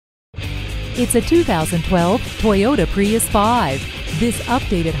It's a 2012 Toyota Prius 5. This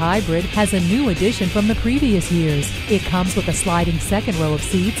updated hybrid has a new addition from the previous years. It comes with a sliding second row of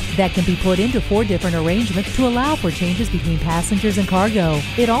seats that can be put into 4 different arrangements to allow for changes between passengers and cargo.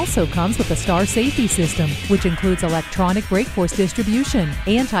 It also comes with a Star Safety System, which includes electronic brake force distribution,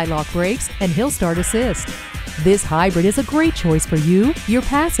 anti-lock brakes, and hill start assist. This hybrid is a great choice for you, your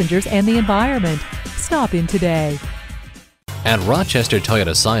passengers, and the environment. Stop in today. At Rochester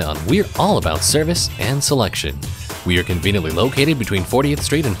Toyota Scion, we're all about service and selection. We are conveniently located between 40th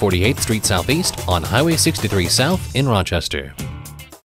Street and 48th Street Southeast on Highway 63 South in Rochester.